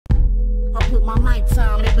with my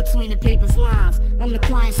lifetime in between the paper's lines. I'm the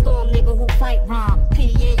client storm nigga who fight rhyme.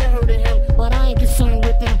 P, yeah, you heard of him, but I ain't concerned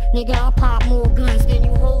with them. Nigga, I'll pop more guns than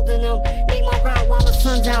you holding them. Make my route while the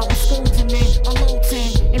sun's out with Scolding man. I'm low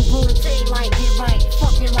 10 and broad daylight, get right,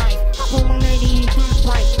 fuck your life. I pull my 98 dirt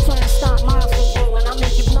bike, try to stop mine from growing. I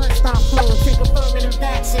make your blood stop flowing, take affirmative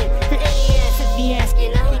action. To any ass if he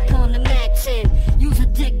asking, I ain't come to max in. Use a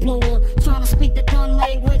dick blower, trying to speak the gun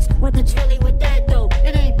language. With the drilly with that though,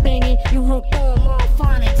 it ain't banging. You hooked on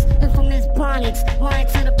phonics, infamous bonics. Lying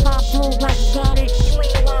to the pop blue like you got it. You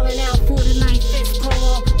ain't wildin' out for the night, fist pull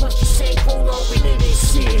up. But you say, hold on, we did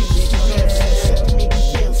this shit. Shit to make me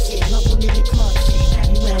feel shit. Love them in the club shit. Have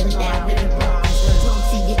you ever out with a rhymes?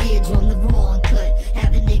 Drums in your eardrum, the raw uncut.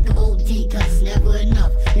 Have a nigga OD, cause it's never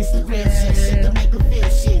enough. It's the real shit, shit to make them feel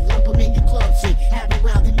shit. Love them in the club shit. Have you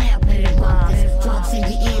out out with a rhymes? Drums in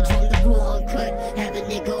your eardrum, the raw uncut. Have a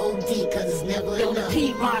nigga OD, cause it's never enough.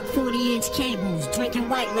 P-Rock 40-inch cables, drinking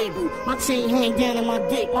white label. My chain hang down on my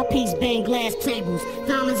dick, my piece bang glass tables.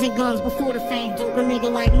 Diamonds and guns before the fame, duke a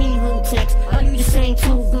nigga like me who text. Are you the same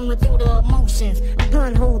too, going through the emotions? A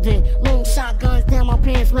gun holding, long shotguns down my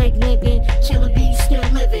pants leg limping. Killer B still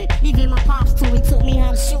living, even my pops too, he taught me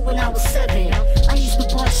how to shoot when I was 7. I used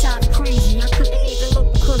to bust shots crazy, I couldn't even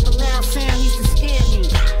look because the loud sound used to scare me.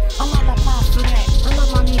 I love my pops for that, I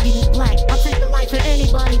love my nigga in black. I take the life of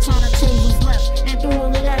anybody trying to change who's left. And through all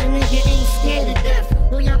of that, a nigga ain't scared to death.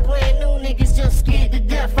 Well, y'all brand new niggas just scared to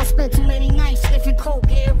death. I spent too many nights sniffing coke,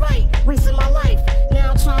 get right, wasting my life.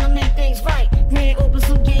 Now I'm trying to make things right. Grand open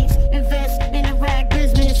some gates, invest in the rag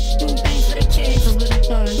business, do things for the kids. Build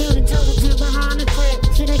a jungle gym behind the crib,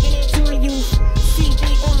 so they can enjoy you.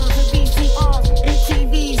 CDRs and VCRs, and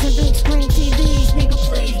TVs and big screen TVs, nigga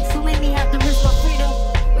please. So make me have to risk my freedom.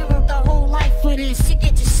 We worked our whole life for this, you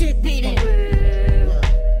get your shit beaten.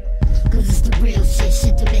 Cause it's the real shit,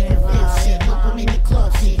 shit to make it feel shit. Look, I'm in the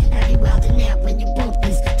club shit. Have you out and out when you bump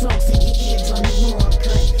this? Drugs in your ears on the raw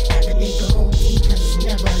cut. Have a nigga OD cause it's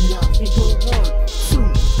never enough. You do 1,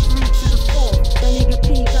 2, 3 to the 4. That nigga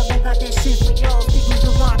P got that shit for y'all. People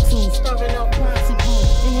the rock too, stirring up possible.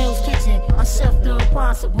 In Hell's Kitchen, I chef the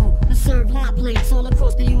impossible. To serve hot plates all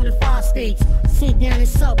across the unified states. Sit down and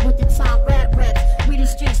sup with the top rap reps. We the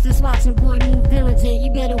streets that's watching boy move diligent.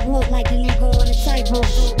 You better walk like the nigga on a tightrope.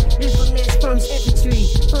 Infamous first infantry,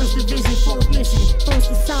 first division, 4th mission. First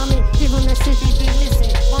assignment, give them that shit they been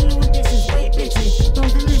missing. My new additions, wait bitches,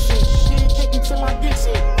 don't listen. Get addicted to my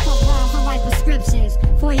diction. Fuck rhymes, I write prescriptions.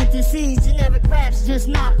 For your disease, generic raps just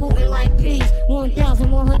not potent like peas.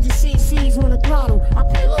 1,100 cc's on the throttle. I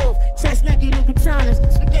peel off, chest naked on katanas.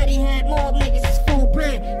 Spaghetti head, mob niggas is full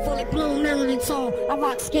bread. Fully blown melody tone. I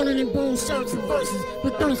rock skeleton bone shirts and verses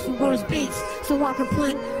with thirst for worse beats. So I can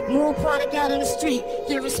put more product out in the street.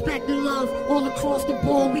 Get respect and love all across the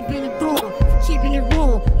board. We been adored for keeping it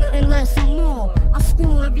raw, nothing less or more. I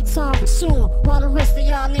score every time for sure, while the rest of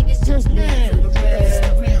y'all niggas just nail. It's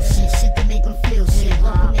the real shit, shit to make them feel shit.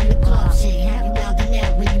 Love them in the club shit. Have you out and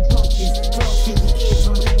out when you bump this? Drugs in your ears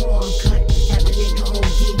on the raw cut. Have a nigga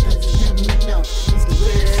OD cause it's never enough. It's the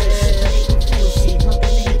real shit, shit to make them feel shit. Love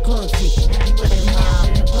them in the club shit. Have you ever out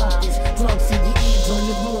when you bump this? Drugs in your ears on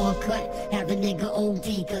the raw cut. Have a nigga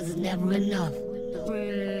OD cause it's never enough.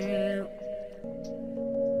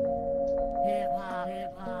 Hip hop,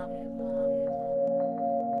 hip hop, hip hop.